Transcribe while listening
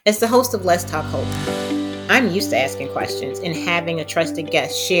As the host of Let's Talk Hope, I'm used to asking questions and having a trusted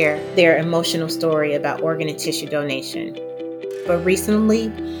guest share their emotional story about organ and tissue donation. But recently,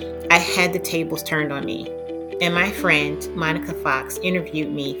 I had the tables turned on me, and my friend Monica Fox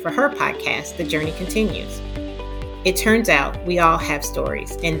interviewed me for her podcast, The Journey Continues. It turns out we all have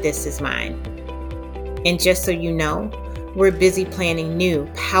stories, and this is mine. And just so you know, we're busy planning new,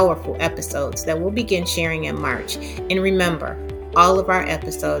 powerful episodes that we'll begin sharing in March. And remember, all of our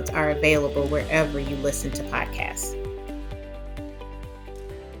episodes are available wherever you listen to podcasts.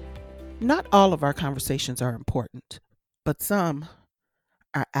 Not all of our conversations are important, but some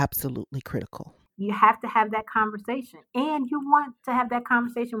are absolutely critical. You have to have that conversation, and you want to have that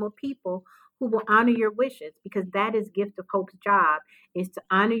conversation with people who will honor your wishes, because that is Gift of Hope's job, is to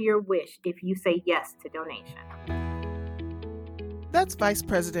honor your wish if you say yes to donation. That's Vice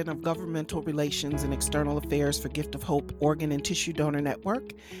President of Governmental Relations and External Affairs for Gift of Hope Organ and Tissue Donor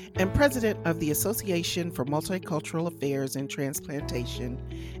Network and President of the Association for Multicultural Affairs and Transplantation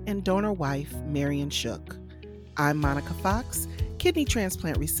and donor wife, Marion Shook. I'm Monica Fox, kidney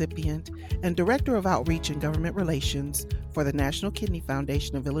transplant recipient and Director of Outreach and Government Relations for the National Kidney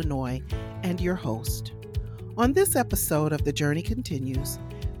Foundation of Illinois and your host. On this episode of The Journey Continues,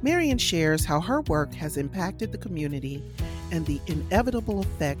 Marion shares how her work has impacted the community and the inevitable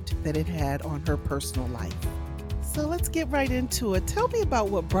effect that it had on her personal life. So let's get right into it. Tell me about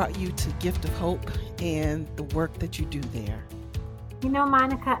what brought you to Gift of Hope and the work that you do there. You know,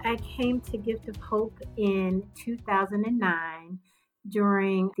 Monica, I came to Gift of Hope in 2009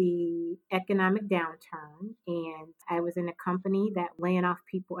 during the economic downturn, and I was in a company that laying off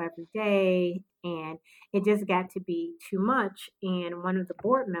people every day, and it just got to be too much. And one of the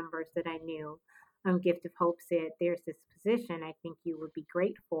board members that I knew Gift of Hope said, "There's this position I think you would be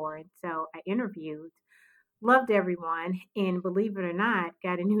great for." And so I interviewed, loved everyone, and believe it or not,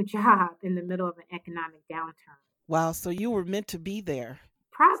 got a new job in the middle of an economic downturn. Wow, so you were meant to be there.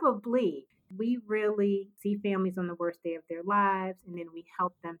 Probably. We really see families on the worst day of their lives, and then we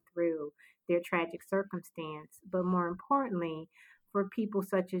help them through their tragic circumstance. But more importantly, for people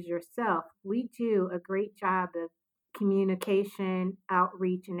such as yourself, we do a great job of communication,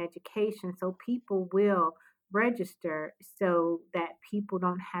 outreach, and education, so people will register so that people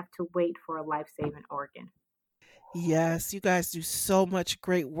don't have to wait for a life saving organ. Yes, you guys do so much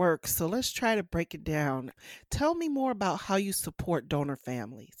great work. So let's try to break it down. Tell me more about how you support donor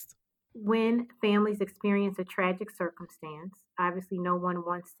families. When families experience a tragic circumstance, obviously no one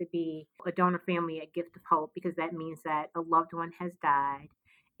wants to be a donor family at Gift of Hope, because that means that a loved one has died.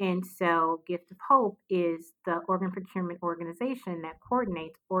 And so Gift of Hope is the organ procurement organization that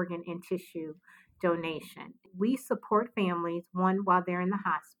coordinates organ and tissue donation. We support families, one, while they're in the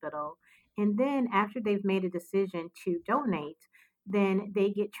hospital, and then after they've made a decision to donate, then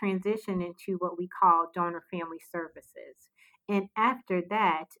they get transitioned into what we call donor family services. And after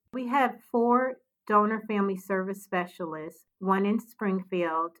that, we have 4 donor family service specialists, 1 in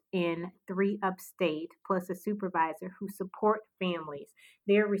Springfield and 3 upstate, plus a supervisor who support families.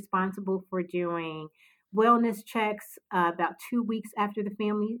 They're responsible for doing wellness checks about 2 weeks after the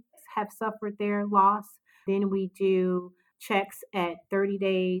families have suffered their loss. Then we do checks at 30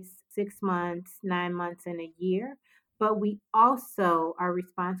 days, 6 months, 9 months, and a year. But we also are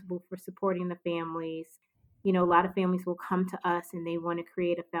responsible for supporting the families. You know, a lot of families will come to us and they want to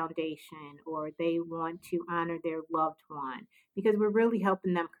create a foundation, or they want to honor their loved one, because we're really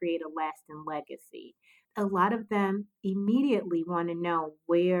helping them create a lasting legacy. A lot of them immediately want to know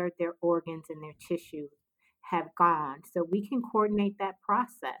where their organs and their tissues have gone, so we can coordinate that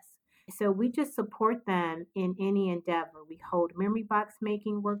process. So we just support them in any endeavor. We hold memory box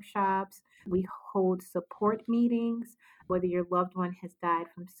making workshops, we hold support meetings, whether your loved one has died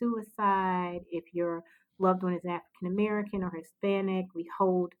from suicide, if your loved one is African American or Hispanic. We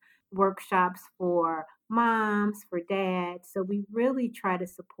hold workshops for moms, for dads. So we really try to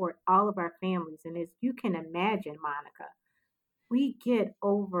support all of our families. And as you can imagine, Monica, we get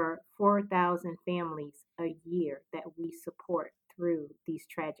over 4,000 families a year that we support through these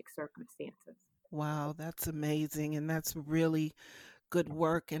tragic circumstances. Wow, that's amazing. And that's really good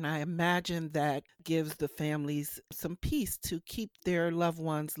work. And I imagine that gives the families some peace to keep their loved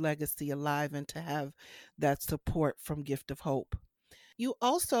one's legacy alive and to have that support from Gift of Hope. You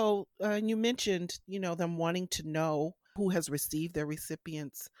also, you mentioned, them wanting to know who has received their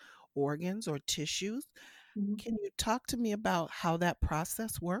recipients' organs or tissues. Mhm. Can you talk to me about how that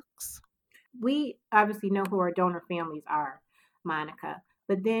process works? We obviously know who our donor families are, Monica,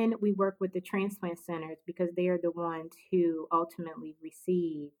 but then we work with the transplant centers because they are the ones who ultimately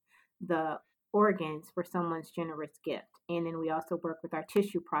receive the organs for someone's generous gift. And then we also work with our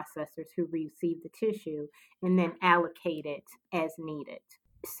tissue processors who receive the tissue and then allocate it as needed.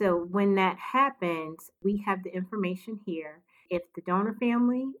 So when that happens, we have the information here. If the donor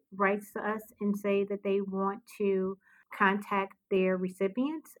family writes to us and say that they want to contact their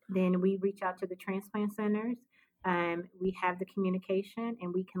recipients, then we reach out to the transplant centers. We have the communication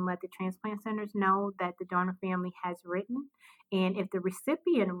and we can let the transplant centers know that the donor family has written. And if the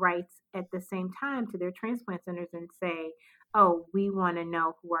recipient writes at the same time to their transplant centers and say, oh, we want to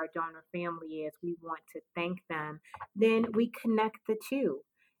know who our donor family is, we want to thank them, then we connect the two.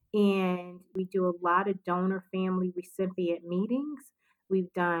 And we do a lot of donor family recipient meetings.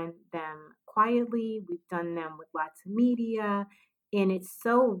 We've done them quietly, we've done them with lots of media. And it's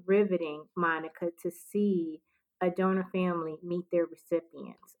so riveting, Monica, to see a donor family meet their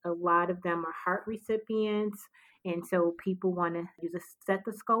recipients. A lot of them are heart recipients. And so people want to use a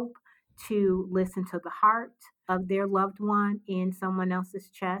stethoscope to listen to the heart of their loved one in someone else's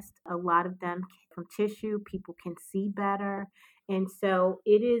chest. A lot of them from tissue, people can see better. And so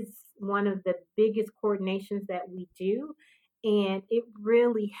it is one of the biggest coordinations that we do. And it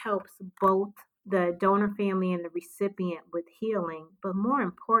really helps both the donor family and the recipient with healing. But more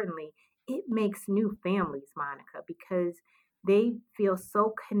importantly, it makes new families, Monica, because they feel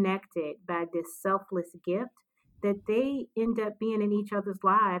so connected by this selfless gift that they end up being in each other's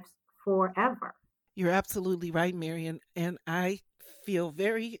lives forever. You're absolutely right, Marion. And I feel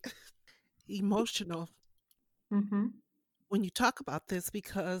very emotional Mm-hmm. when you talk about this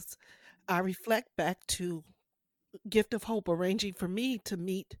because I reflect back to Gift of Hope arranging for me to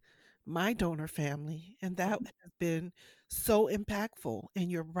meet my donor family. And that has been so impactful. And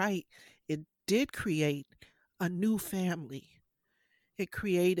you're right, it did create a new family, it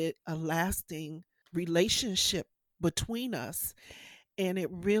created a lasting relationship between us. And it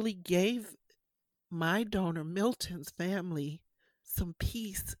really gave my donor, Milton's family, some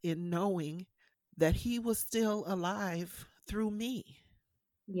peace in knowing that he was still alive through me.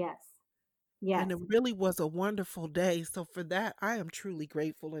 Yes. And Yes. it really was a wonderful day. So for that, I am truly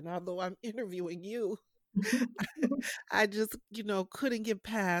grateful. And although I'm interviewing you, I just, couldn't get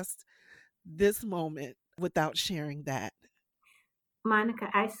past this moment without sharing that. Monica,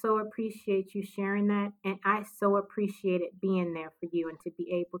 I so appreciate you sharing that. And I so appreciate it being there for you and to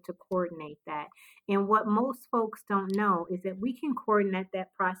be able to coordinate that. And what most folks don't know is that we can coordinate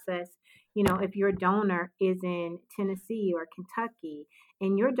that process. If your donor is in Tennessee or Kentucky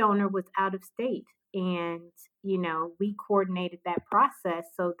and your donor was out of state, and, we coordinated that process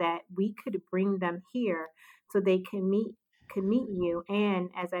so that we could bring them here so they can meet you. And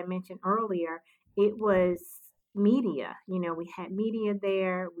as I mentioned earlier, it was media. We had media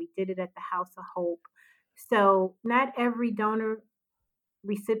there. We did it at the House of Hope. So not every donor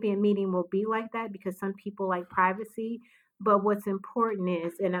recipient meeting will be like that because some people like privacy. But what's important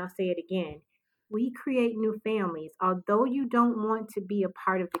is, and I'll say it again, we create new families. Although you don't want to be a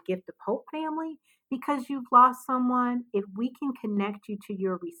part of the Gift of Hope family because you've lost someone, if we can connect you to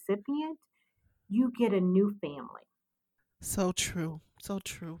your recipient, you get a new family. So true. So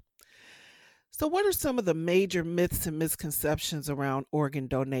true. So, what are some of the major myths and misconceptions around organ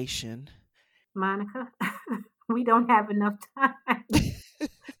donation? Monica, we don't have enough time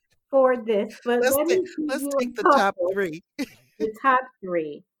for this, but let's let take, me give let's you take the a top couple. three. The top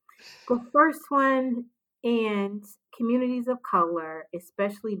three. The first one, and communities of color,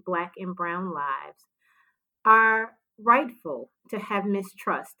 especially Black and Brown lives, are rightful to have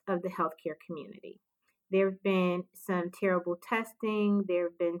mistrust of the healthcare community. There have been some terrible testing, there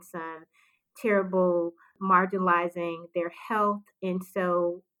have been some terrible marginalizing their health, and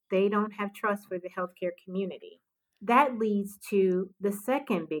so they don't have trust for the healthcare community. That leads to the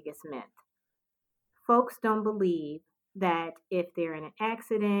second biggest myth. Folks don't believe that if they're in an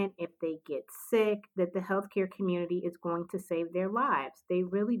accident, if they get sick, that the healthcare community is going to save their lives. They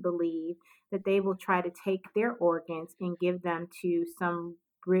really believe that they will try to take their organs and give them to some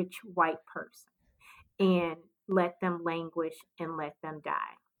rich white person and let them languish and let them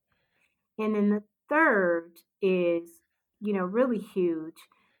die. And then the third is, really huge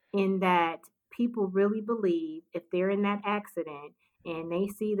in that people really believe if they're in that accident and they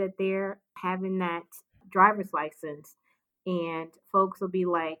see that they're having that driver's license, and folks will be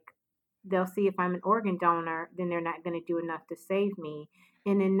like, they'll see if I'm an organ donor, then they're not going to do enough to save me.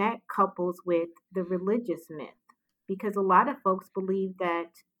 And then that couples with the religious myth because a lot of folks believe that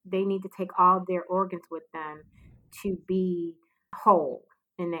they need to take all their organs with them to be whole.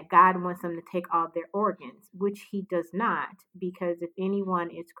 and that God wants them to take all their organs, which he does not, because if anyone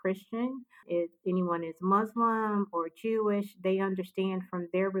is Christian, if anyone is Muslim or Jewish, they understand from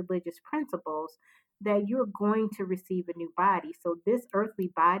their religious principles that you're going to receive a new body. So this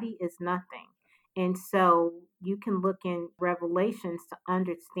earthly body is nothing. And so you can look in Revelations to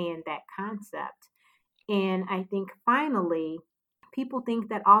understand that concept. And I think finally, people think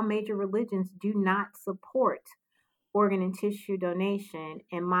that all major religions do not support organ and tissue donation.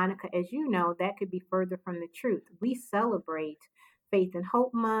 And Monica, as you know, that could be further from the truth. We celebrate Faith and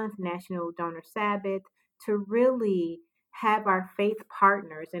Hope Month, National Donor Sabbath, to really have our faith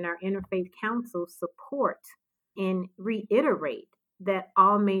partners and our interfaith council support and reiterate that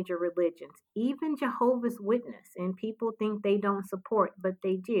all major religions, even Jehovah's Witness, and people think they don't support, but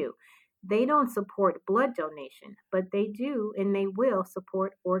they do. They don't support blood donation, but they do and they will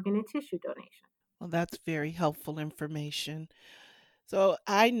support organ and tissue donation. Well, that's very helpful information. So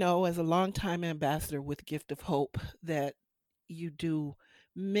I know as a longtime ambassador with Gift of Hope that you do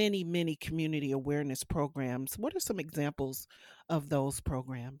many, many community awareness programs. What are some examples of those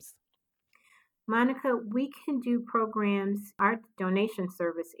programs? Monica, we can do programs. Our donation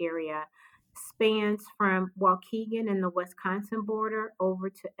service area spans from Waukegan in the Wisconsin border over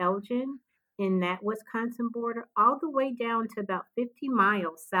to Elgin in that Wisconsin border, all the way down to about 50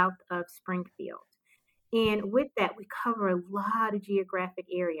 miles south of Springfield. And with that, we cover a lot of geographic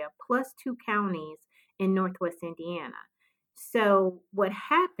area, plus two counties in Northwest Indiana. So what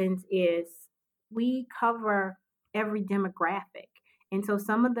happens is we cover every demographic. And so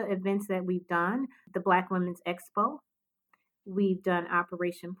some of the events that we've done, the Black Women's Expo, we've done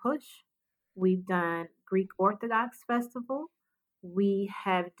Operation Push. We've done Greek Orthodox Festival. We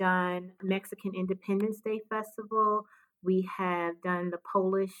have done Mexican Independence Day Festival. We have done the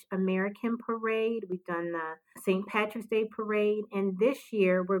Polish American Parade. We've done the St. Patrick's Day Parade. And this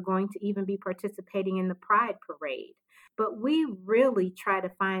year, we're going to even be participating in the Pride Parade. But we really try to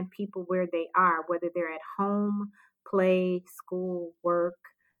find people where they are, whether they're at home, play, school, work,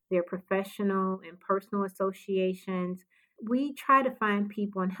 their professional and personal associations. We try to find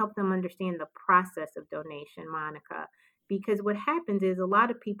people and help them understand the process of donation, Monica. Because what happens is a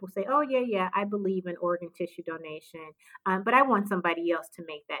lot of people say, oh, yeah, I believe in organ tissue donation, but I want somebody else to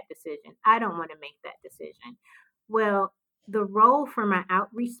make that decision. I don't want to make that decision. Well, the role for my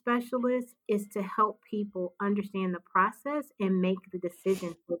outreach specialist is to help people understand the process and make the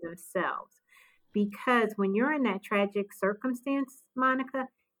decision for themselves. Because when you're in that tragic circumstance, Monica,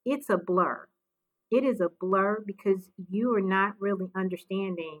 it's a blur. It is a blur because you are not really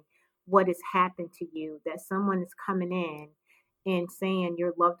understanding what has happened to you, that someone is coming in and saying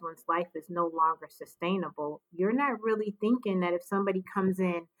your loved one's life is no longer sustainable. You're not really thinking that if somebody comes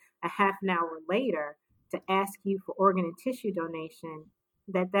in a half an hour later to ask you for organ and tissue donation,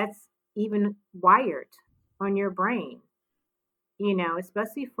 that that's even wired on your brain,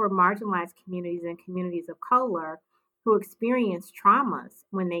 especially for marginalized communities and communities of color who experience traumas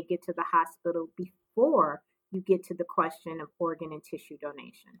when they get to the hospital before you get to the question of organ and tissue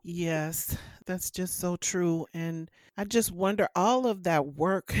donation. Yes, that's just so true. And I just wonder all of that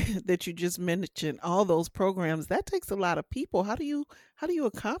work that you just mentioned, all those programs, that takes a lot of people. How do you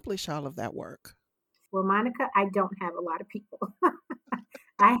accomplish all of that work? Well, Monica, I don't have a lot of people.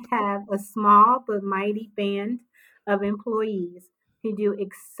 I have a small but mighty band of employees who do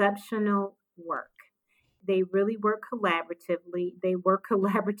exceptional work. They really work collaboratively. They work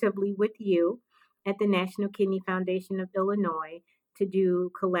collaboratively with you at the National Kidney Foundation of Illinois to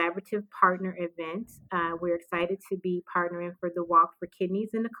do collaborative partner events. We're excited to be partnering for the Walk for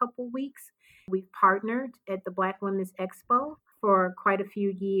Kidneys in a couple weeks. We've partnered at the Black Women's Expo for quite a few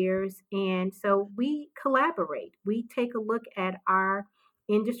years. And so we collaborate. We take a look at our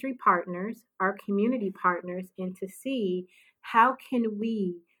industry partners, our community partners, and to see how can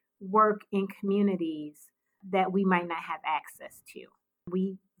we work in communities that we might not have access to.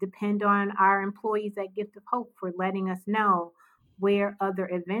 We depend on our employees at Gift of Hope for letting us know where other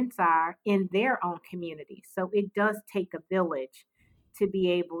events are in their own community. So it does take a village to be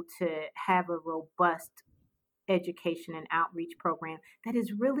able to have a robust education and outreach program that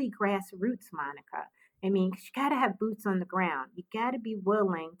is really grassroots, Monica. I mean, 'cause you got to have boots on the ground. You got to be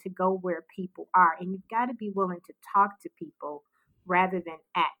willing to go where people are, and you've got to be willing to talk to people rather than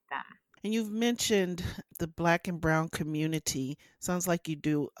at them. And you've mentioned the Black and Brown community. Sounds like you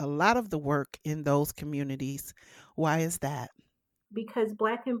do a lot of the work in those communities. Why is that? Because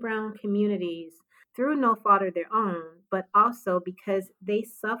Black and Brown communities, through no fault of their own, but also because they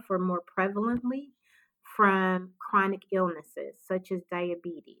suffer more prevalently from chronic illnesses such as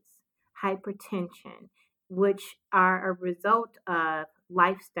diabetes, hypertension, which are a result of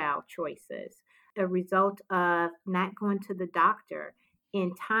lifestyle choices, a result of not going to the doctor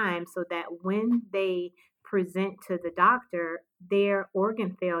in time so that when they present to the doctor, their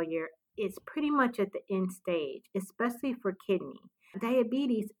organ failure is pretty much at the end stage, especially for kidney.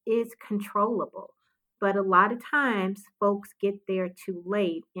 Diabetes is controllable, but a lot of times folks get there too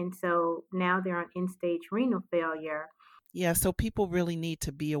late. And so now they're on end stage renal failure. Yeah, so people really need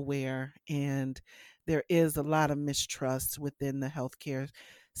to be aware, and there is a lot of mistrust within the healthcare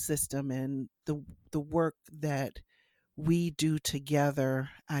system, and the work that we do together,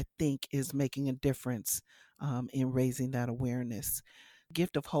 I think, is making a difference in raising that awareness.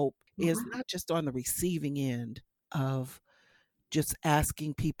 Gift of Hope is Right. not just on the receiving end of just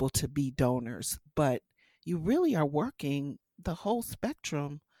asking people to be donors, but you really are working the whole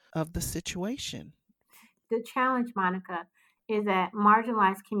spectrum of the situation. The challenge, Monica, is that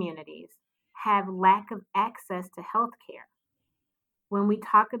marginalized communities have lack of access to health care. When we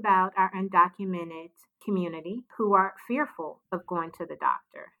talk about our undocumented community who are fearful of going to the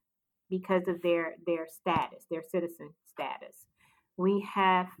doctor because of their status, their citizen status. We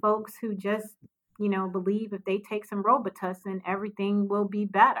have folks who just, believe if they take some Robitussin, everything will be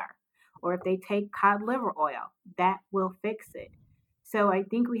better. Or if they take cod liver oil, that will fix it. So I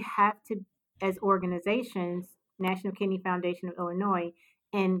think we have to, as organizations, National Kidney Foundation of Illinois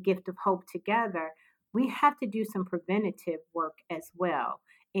and Gift of Hope together, we have to do some preventative work as well.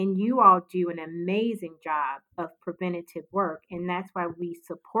 And you all do an amazing job of preventative work. And that's why we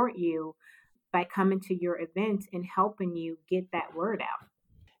support you by coming to your events and helping you get that word out.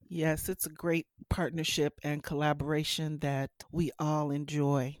 Yes, it's a great partnership and collaboration that we all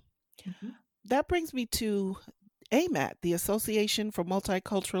enjoy. Mhm. That brings me to AMAT, the Association for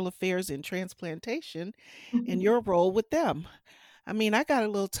Multicultural Affairs in Transplantation, and your role with them. I mean, I got a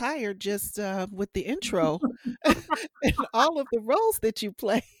little tired just with the intro and all of the roles that you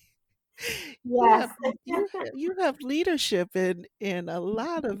play. You Yes. have you have leadership in a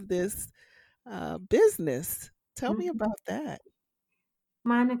lot of this business. Tell me Mhm. about that.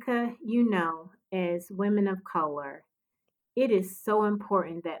 Monica, as women of color, it is so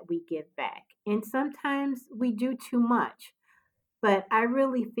important that we give back. And sometimes we do too much. But I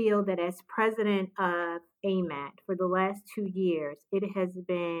really feel that as president of AMAT for the last 2 years, it has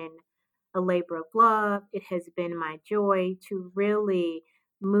been a labor of love. It has been my joy to really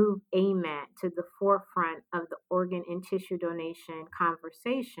move AMAT to the forefront of the organ and tissue donation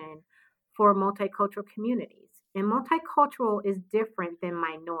conversation for multicultural communities. And multicultural is different than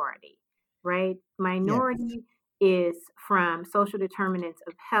minority, right? Yes. Minority is from social determinants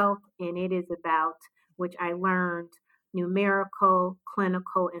of health, and it is about, which I learned, numerical,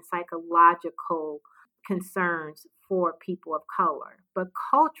 clinical, and psychological concerns for people of color. But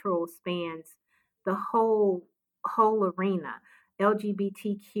cultural spans the whole arena.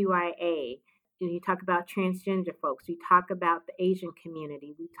 LGBTQIA. You talk about transgender folks. We talk about the Asian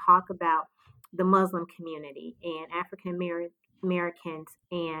community. We talk about the Muslim community and African Americans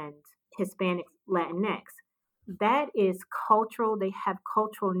and Hispanics, Latinx. That is cultural. They have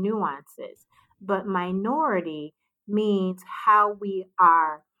cultural nuances. But minority means how we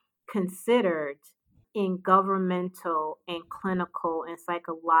are considered in governmental and clinical and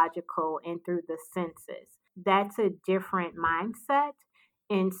psychological and through the senses. That's a different mindset.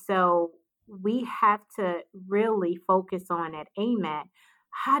 And so we have to really focus on at AMAT,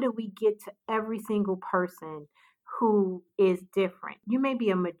 how do we get to every single person who is different? You may be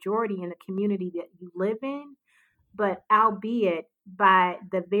a majority in the community that you live in, but albeit by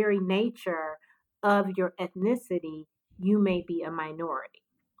the very nature of your ethnicity, you may be a minority.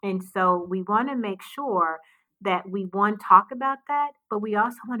 And so we want to make sure that we, one, talk about that, but we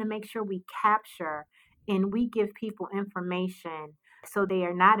also want to make sure we capture and we give people information so they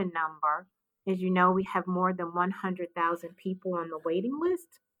are not a number. As you know, we have more than 100,000 people on the waiting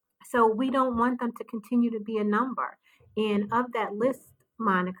list. So we don't want them to continue to be a number. And of that list,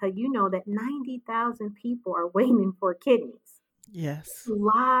 Monica, you know that 90,000 people are waiting for kidneys. A Yes.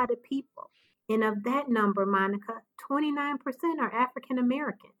 lot of people. And of that number, Monica, 29% are African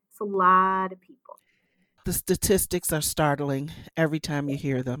American. It's a lot of people. The statistics are startling every time you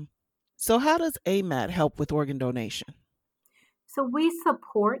hear them. So, how does AMAT help with organ donation? So we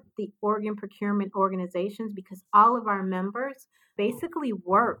support the organ procurement organizations because all of our members basically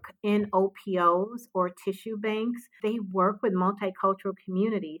work in OPOs or tissue banks. They work with multicultural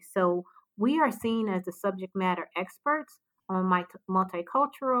communities. So we are seen as the subject matter experts on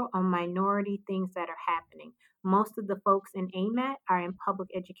multicultural, on minority things that are happening. Most of the folks in AMAT are in public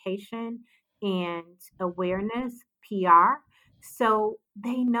education and awareness, PR. So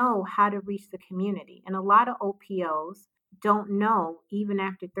they know how to reach the community. And a lot of OPOs don't know, even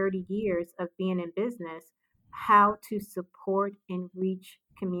after 30 years of being in business, how to support and reach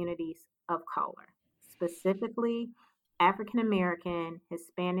communities of color, specifically African American,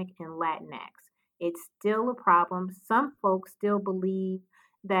 Hispanic, and Latinx. It's still a problem. Some folks still believe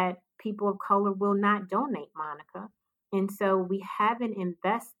that people of color will not donate, Monica. And so we haven't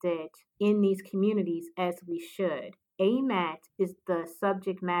invested in these communities as we should. AMAT is the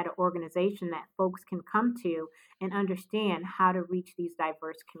subject matter organization that folks can come to and understand how to reach these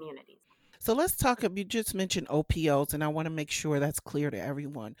diverse communities. So let's talk. You just mentioned OPOs, and I want to make sure that's clear to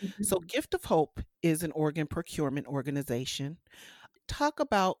everyone. Mhm. So, Gift of Hope is an organ procurement organization. Talk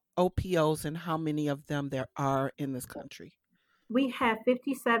about OPOs and how many of them there are in this country. We have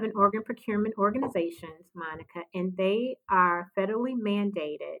 57 organ procurement organizations, Monica, and they are federally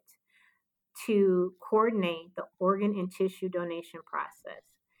mandated to coordinate the organ and tissue donation process.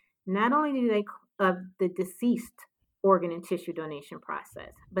 Not only do they the deceased organ and tissue donation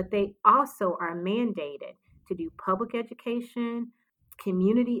process, but they also are mandated to do public education,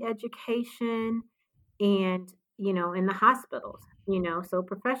 community education, and in the hospitals, so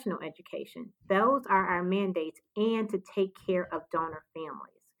professional education. Those are our mandates, and to take care of donor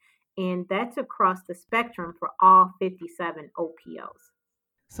families. And that's across the spectrum for all 57 OPOs.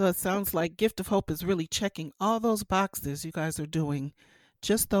 So, it sounds like Gift of Hope is really checking all those boxes. You guys are doing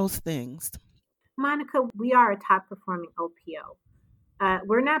just those things. Monica, we are a top performing OPO.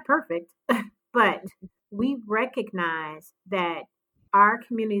 We're not perfect, but we recognize that our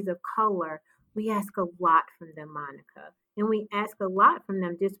communities of color, we ask a lot from them, Monica. And we ask a lot from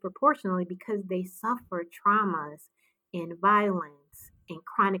them disproportionately because they suffer traumas and violence and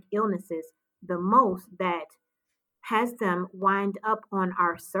chronic illnesses the most, that has them wind up on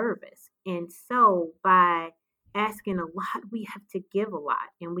our service. And so by asking a lot, we have to give a lot,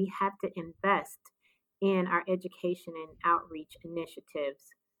 and we have to invest in our education and outreach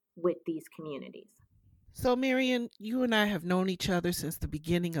initiatives with these communities. So, Marion, you and I have known each other since the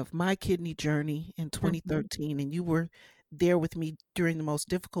beginning of my kidney journey in Mhm, 2013, and you were there with me during the most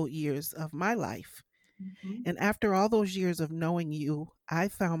difficult years of my life. mhm, And after all those years of knowing you, I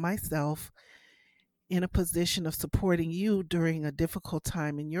found myself in a position of supporting you during a difficult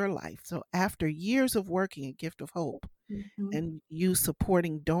time in your life. So, after years of working at Gift of Hope mhm. and you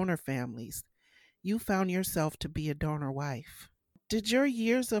supporting donor families, you found yourself to be a donor wife. Did your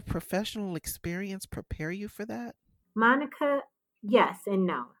years of professional experience prepare you for that? Monica, yes and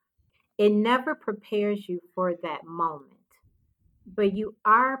no. It never prepares you for that moment, but you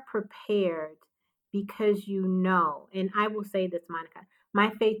are prepared because and I will say this, Monica,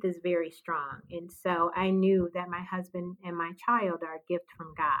 my faith is very strong. And so I knew that my husband and my child are a gift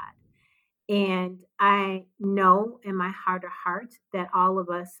from God. And I know in my heart of hearts that all of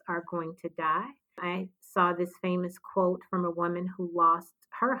us are going to die. I saw this famous quote from a woman who lost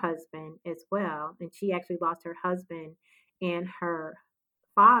her husband as well. And she actually lost her husband and her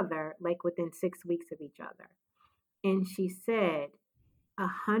father like within 6 weeks of each other. And she said,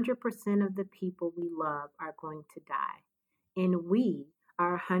 100% of the people we love are going to die. And we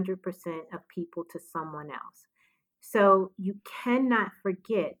are 100% of people to someone else. So you cannot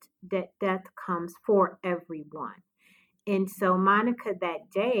forget that death comes for everyone. And so, Monica,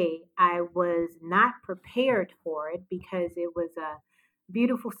 that day, I was not prepared for it because it was a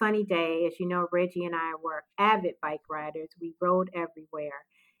beautiful sunny day. As you know, Reggie and I were avid bike riders. We rode everywhere.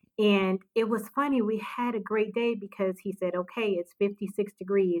 And it was funny. We had a great day because he said, okay, it's 56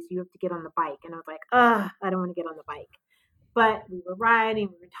 degrees. You have to get on the bike. And I was like, I don't want to get on the bike. But we were riding,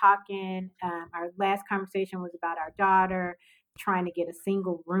 we were talking. Our last conversation was about our daughter trying to get a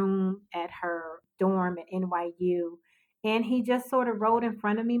single room at her dorm at NYU. And he just sort of rode in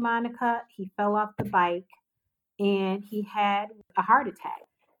front of me, Monica. He fell off the bike and he had a heart attack.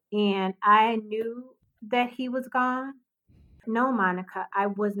 And I knew that he was gone. No, Monica, I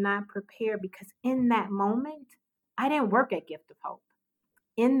was not prepared because in that moment, I didn't work at Gift of Hope.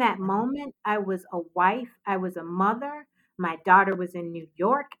 In that moment, I was a wife, I was a mother. My daughter was in New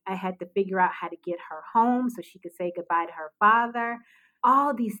York. I had to figure out how to get her home so she could say goodbye to her father.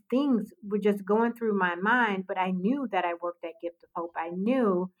 All these things were just going through my mind, but I knew that I worked at Gift of Hope. I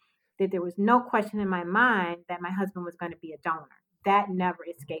knew that there was no question in my mind that my husband was going to be a donor. That never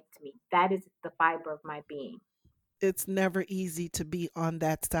escaped me. That is the fiber of my being. It's never easy to be on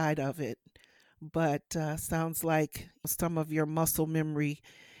that side of it, but sounds like some of your muscle memory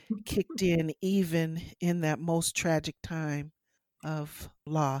kicked in even in that most tragic time of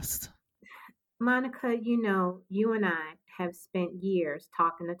loss. Monica, you and I have spent years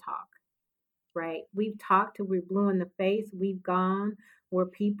talking the talk, right? We've talked till we're blue in the face. We've gone. where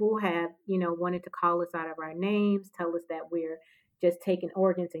people have, wanted to call us out of our names, tell us that we're just taking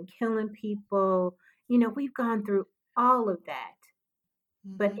organs and killing people. We've gone through all of that.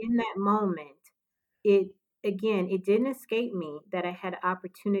 But Mm-hmm. in that moment, it again, it didn't escape me that I had an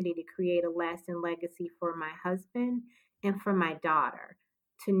opportunity to create a lasting legacy for my husband and for my daughter,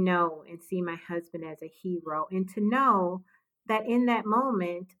 to know and see my husband as a hero, and to know that in that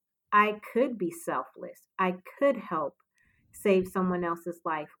moment I could be selfless. I could help save someone else's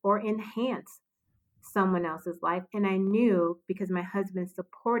life or enhance someone else's life. And I knew, because my husband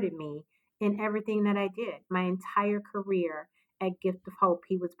supported me in everything that I did. My entire career at Gift of Hope,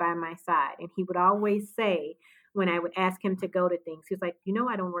 he was by my side. And he would always say, when I would ask him to go to things, he was like,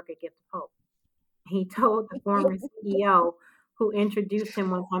 I don't work at Gift of Hope. He told the former CEO who introduced him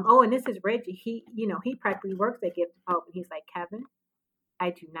one time, oh, and this is Reggie. He practically works at Gift of Hope. And he's like, Kevin,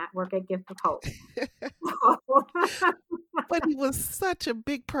 I do not work at Gift of Hope. But he was such a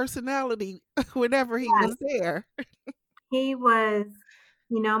big personality whenever he was there. He was,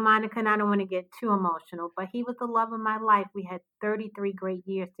 Monica, and I don't want to get too emotional, but he was the love of my life. We had 33 great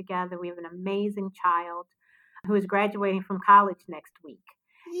years together. We have an amazing child who is graduating from college next week.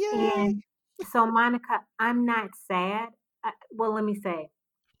 Yay. And so, Monica, I'm not sad. Well, let me say,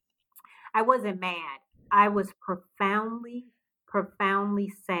 I wasn't mad. I was profoundly,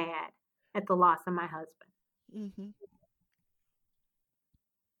 profoundly sad at the loss of my husband. Mm-hmm.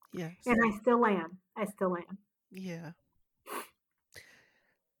 And Yes. I still am. I still am. Yeah,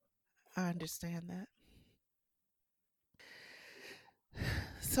 I understand that.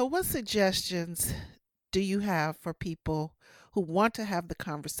 So, what suggestions do you have for people who want to have the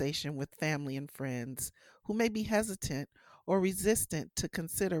conversation with family and friends who may be hesitant or resistant to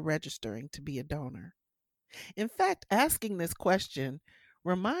consider registering to be a donor? In fact, asking this question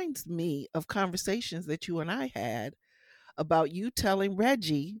reminds me of conversations that you and I had about you telling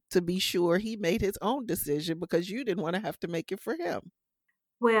Reggie to be sure he made his own decision because you didn't want to have to make it for him.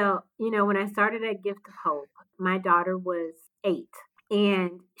 Well, when I started at Gift of Hope, my daughter was 8.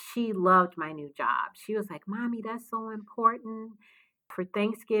 And she loved my new job. She was like, Mommy, that's so important. For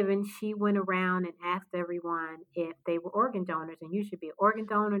Thanksgiving, she went around and asked everyone if they were organ donors, and you should be an organ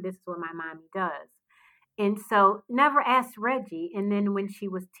donor. This is what my mommy does. And so never asked Reggie. And then when she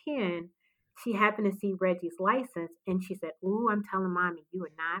was 10, she happened to see Reggie's license and she said, Ooh, I'm telling mommy, you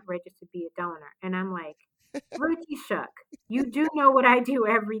are not registered to be a donor. And I'm like, Reggie Shuck, you do know what I do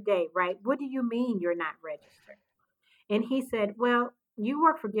every day, right? What do you mean you're not registered? And he said, Well, you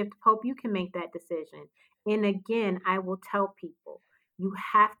work for Gift of Hope, you can make that decision. And again, I will tell people, you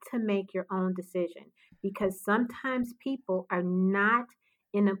have to make your own decision, because sometimes people are not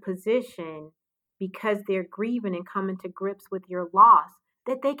in a position, because they're grieving and coming to grips with your loss,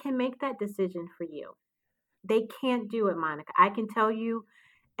 that they can make that decision for you. They can't do it, Monica. I can tell you,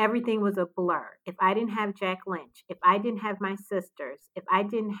 everything was a blur. If I didn't have Jack Lynch, if I didn't have my sisters, if I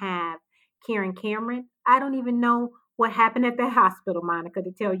didn't have Karen Cameron, I don't even know what happened at that hospital, Monica,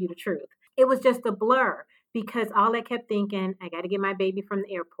 to tell you the truth. It was just a blur, because all I kept thinking, I got to get my baby from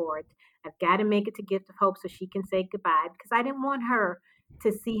the airport. I've got to make it to Gift of Hope so she can say goodbye, because I didn't want her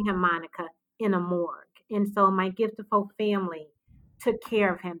to see him, Monica, in a morgue. And so my Gift of Hope family took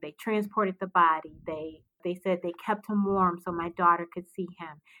care of him. They transported the body. They said they kept him warm so my daughter could see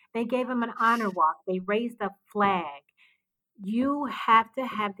him. They gave him an honor walk. They raised a flag. You have to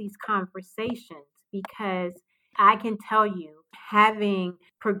have these conversations, because I can tell you, having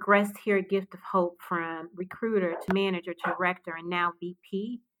progressed here at Gift of Hope from recruiter to manager to director and now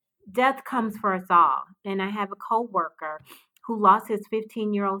VP, death comes for us all. And I have a coworker who lost his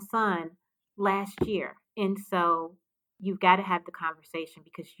 15-year-old son last year. And so you've got to have the conversation,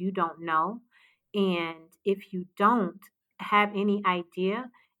 because you don't know. And if you don't have any idea,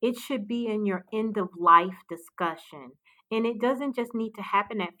 it should be in your end of life discussion. And it doesn't just need to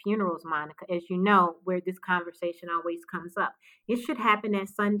happen at funerals, Monica, as you know, where this conversation always comes up. It should happen at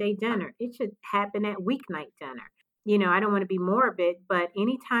Sunday dinner. It should happen at weeknight dinner. I don't want to be morbid, but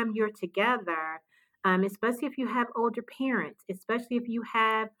anytime you're together, especially if you have older parents, especially if you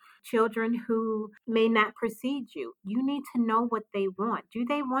have children who may not precede you, you need to know what they want. Do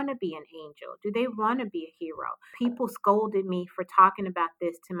they want to be an angel? Do they want to be a hero? People scolded me for talking about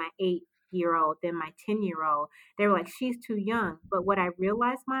this to my 8-year old, then my 10-year old. They were like, she's too young. But what I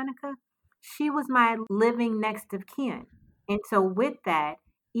realized, Monica, she was my living next of kin. And so, with that,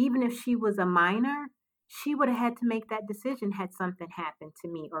 even if she was a minor, she would have had to make that decision had something happened to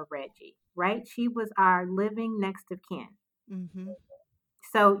me or Reggie, right? She was our living next of kin. Mm-hmm.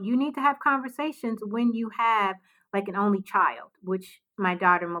 So you need to have conversations when you have like an only child, which my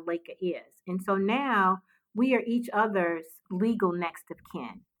daughter Malika is. And so now We are each other's legal next of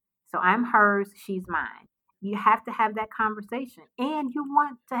kin. So I'm hers, she's mine. You have to have that conversation. And you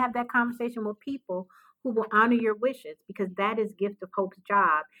want to have that conversation with people who will honor your wishes, because that is Gift of Hope's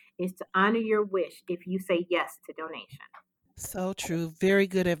job, is to honor your wish if you say yes to donation. So true. Very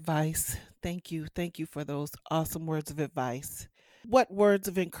good advice. Thank you. Thank you for those awesome words of advice. What words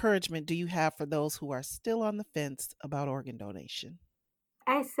of encouragement do you have for those who are still on the fence about organ donation?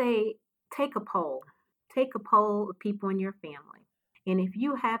 I say take a poll. Take a poll of people in your family. And if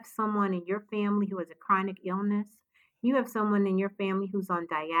you have someone in your family who has a chronic illness, you have someone in your family who's on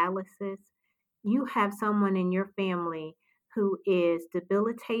dialysis, you have someone in your family who is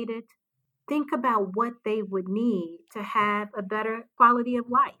debilitated, think about what they would need to have a better quality of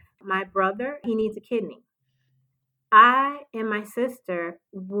life. My brother, he needs a kidney. I and my sister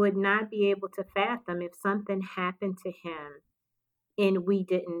would not be able to fathom if something happened to him and we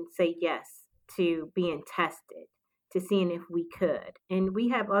didn't say yes to being tested, to seeing if we could. And we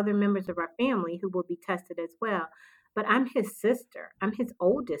have other members of our family who will be tested as well. But I'm his sister, I'm his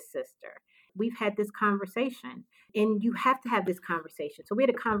oldest sister. We've had this conversation, and you have to have this conversation. So we had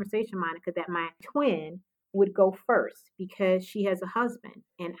a conversation, Monica, that my twin would go first because she has a husband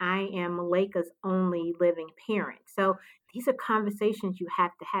and I am Malika's only living parent. So these are conversations you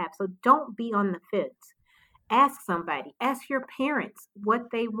have to have. So don't be on the fence. Ask somebody, ask your parents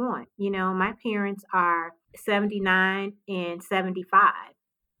what they want. My parents are 79 and 75.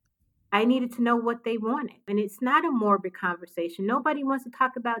 I needed to know what they wanted. And it's not a morbid conversation. Nobody wants to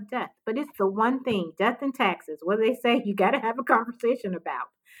talk about death, but it's the one thing, death and taxes, what do they say? You got to have a conversation about.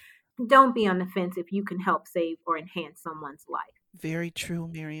 Don't be on the fence if you can help save or enhance someone's life. Very true,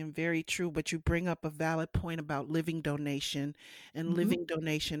 Miriam. Very true. But you bring up a valid point about living donation, and Hmm. living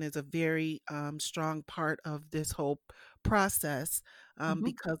donation is a very strong part of this whole process, Hmm.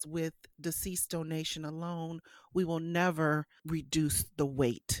 because with deceased donation alone, we will never reduce the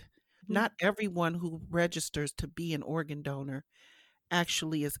weight. Hmm. Not everyone who registers to be an organ donor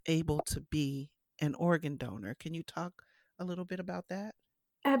actually is able to be an organ donor. Can you talk a little bit about that?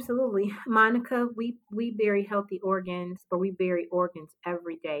 Absolutely. Monica, we bury healthy organs, or we bury organs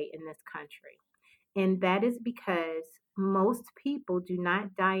every day in this country. And that is because most people do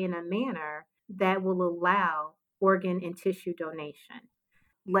not die in a manner that will allow organ and tissue donation.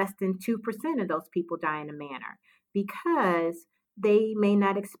 Less than 2% of those people die in a manner because they may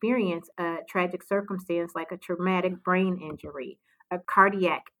not experience a tragic circumstance like a traumatic brain injury, a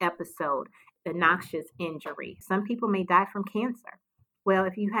cardiac episode, a noxious injury. Some people may die from cancer. Well,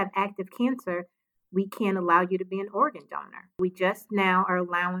 if you have active cancer, we can't allow you to be an organ donor. We just now are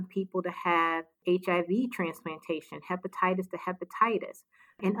allowing people to have HIV transplantation, hepatitis to hepatitis.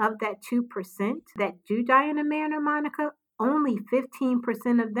 And of that 2% that do die in a manner, Monica, only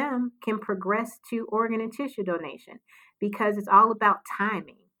 15% of them can progress to organ and tissue donation because it's all about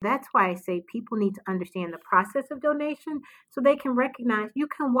timing. That's why I say people need to understand the process of donation so they can recognize you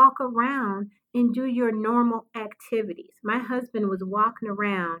can walk around and do your normal activities. My husband was walking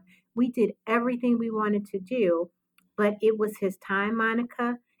around. We did everything we wanted to do, but it was his time,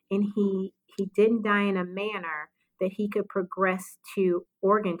 Monica, and he didn't die in a manner that he could progress to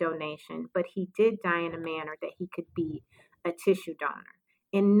organ donation, but he did die in a manner that he could be a tissue donor.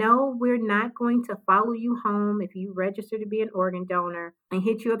 And no, we're not going to follow you home if you register to be an organ donor and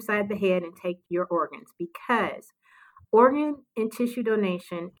hit you upside the head and take your organs, because organ and tissue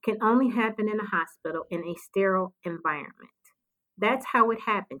donation can only happen in a hospital in a sterile environment. That's how it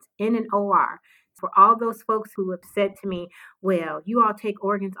happens, in an OR. For all those folks who have said to me, well, you all take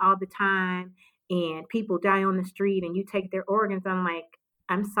organs all the time and people die on the street and you take their organs, I'm like,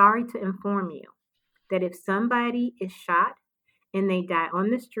 I'm sorry to inform you that if somebody is shot and they die on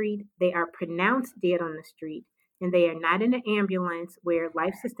the street, they are pronounced dead on the street, and they are not in an ambulance where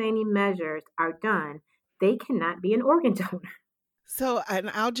life sustaining measures are done, they cannot be an organ donor. So, and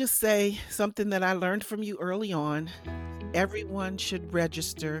I'll just say something that I learned from you early on. Everyone should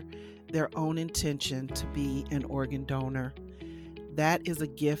register their own intention to be an organ donor. That is a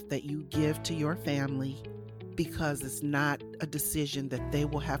gift that you give to your family because it's not a decision that they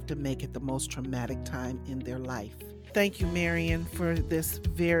will have to make at the most traumatic time in their life. Thank you, Marion, for this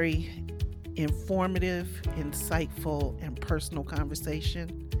very informative, insightful, and personal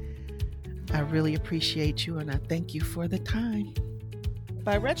conversation. I really appreciate you, and I thank you for the time.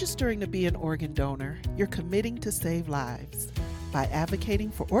 By registering to be an organ donor, you're committing to save lives. By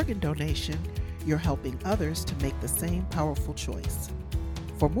advocating for organ donation, you're helping others to make the same powerful choice.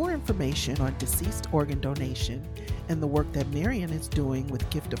 For more information on deceased organ donation and the work that Marion is doing with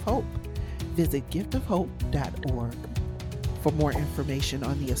Gift of Hope, visit giftofhope.org. For more information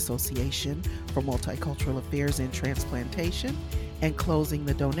on the Association for Multicultural Affairs in Transplantation and Closing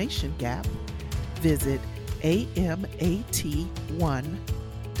the Donation Gap, visit amat1.org.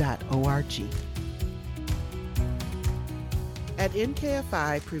 At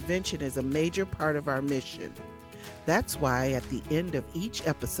NKFI, prevention is a major part of our mission. That's why at the end of each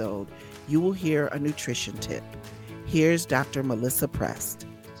episode, you will hear a nutrition tip. Here's Dr. Melissa Prest.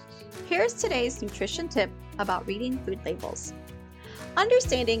 Here's today's nutrition tip about reading food labels.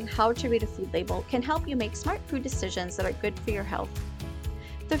 Understanding how to read a food label can help you make smart food decisions that are good for your health.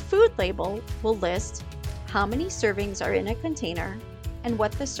 The food label will list how many servings are in a container and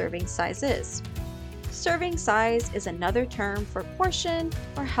what the serving size is. Serving size is another term for portion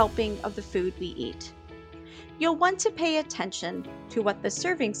or helping of the food we eat. You'll want to pay attention to what the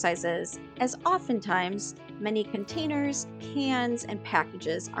serving size is, as oftentimes many containers, cans, and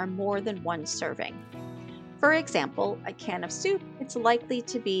packages are more than one serving. For example, a can of soup, it's likely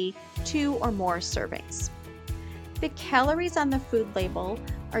to be 2 or more servings. The calories on the food label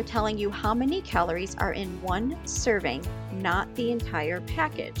are telling you how many calories are in one serving, not the entire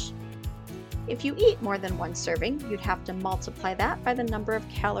package. If you eat more than one serving, you'd have to multiply that by the number of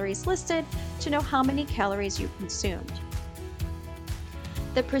calories listed to know how many calories you consumed.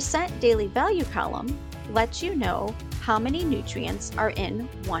 The percent daily value column lets you know how many nutrients are in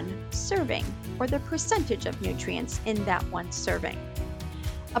one serving, or the percentage of nutrients in that one serving.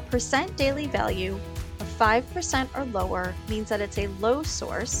 A percent daily value of 5% or lower means that it's a low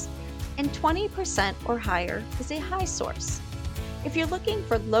source, and 20% or higher is a high source. If you're looking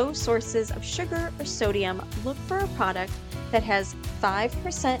for low sources of sugar or sodium, look for a product that has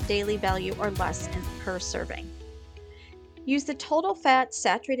 5% daily value or less per serving. Use the total fat,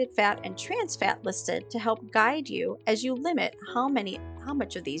 saturated fat, and trans fat listed to help guide you as you limit how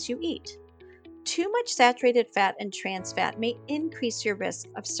much of these you eat. Too much saturated fat and trans fat may increase your risk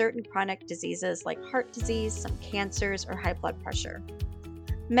of certain chronic diseases like heart disease, some cancers, or high blood pressure.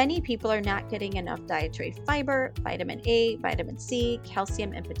 Many people are not getting enough dietary fiber, vitamin A, vitamin C,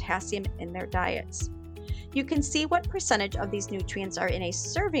 calcium, and potassium in their diets. You can see what percentage of these nutrients are in a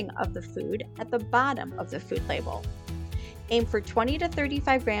serving of the food at the bottom of the food label. Aim for 20 to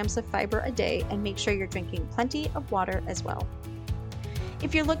 35 grams of fiber a day and make sure you're drinking plenty of water as well.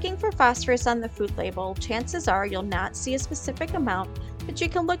 If you're looking for phosphorus on the food label, chances are you'll not see a specific amount, but you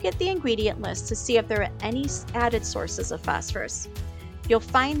can look at the ingredient list to see if there are any added sources of phosphorus. You'll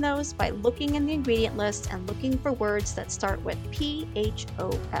find those by looking in the ingredient list and looking for words that start with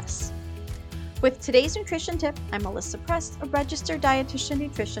PHOS. With today's nutrition tip, I'm Melissa Prest, a registered dietitian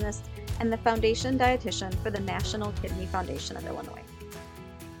nutritionist and the foundation dietitian for the National Kidney Foundation of Illinois.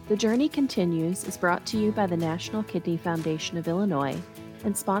 The Journey Continues is brought to you by the National Kidney Foundation of Illinois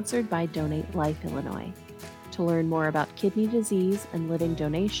and sponsored by Donate Life Illinois. To learn more about kidney disease and living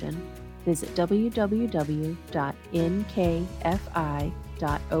donation, visit www.nkfi.org.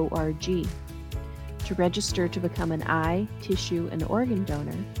 To register to become an eye, tissue, and organ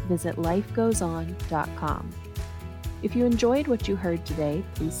donor, visit lifegoeson.com. If you enjoyed what you heard today,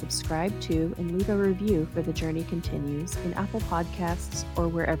 please subscribe to and leave a review for The Journey Continues in Apple Podcasts or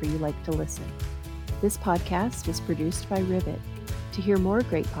wherever you like to listen. This podcast is produced by Rivet. To hear more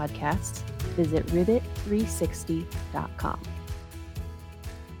great podcasts, visit rivet360.com.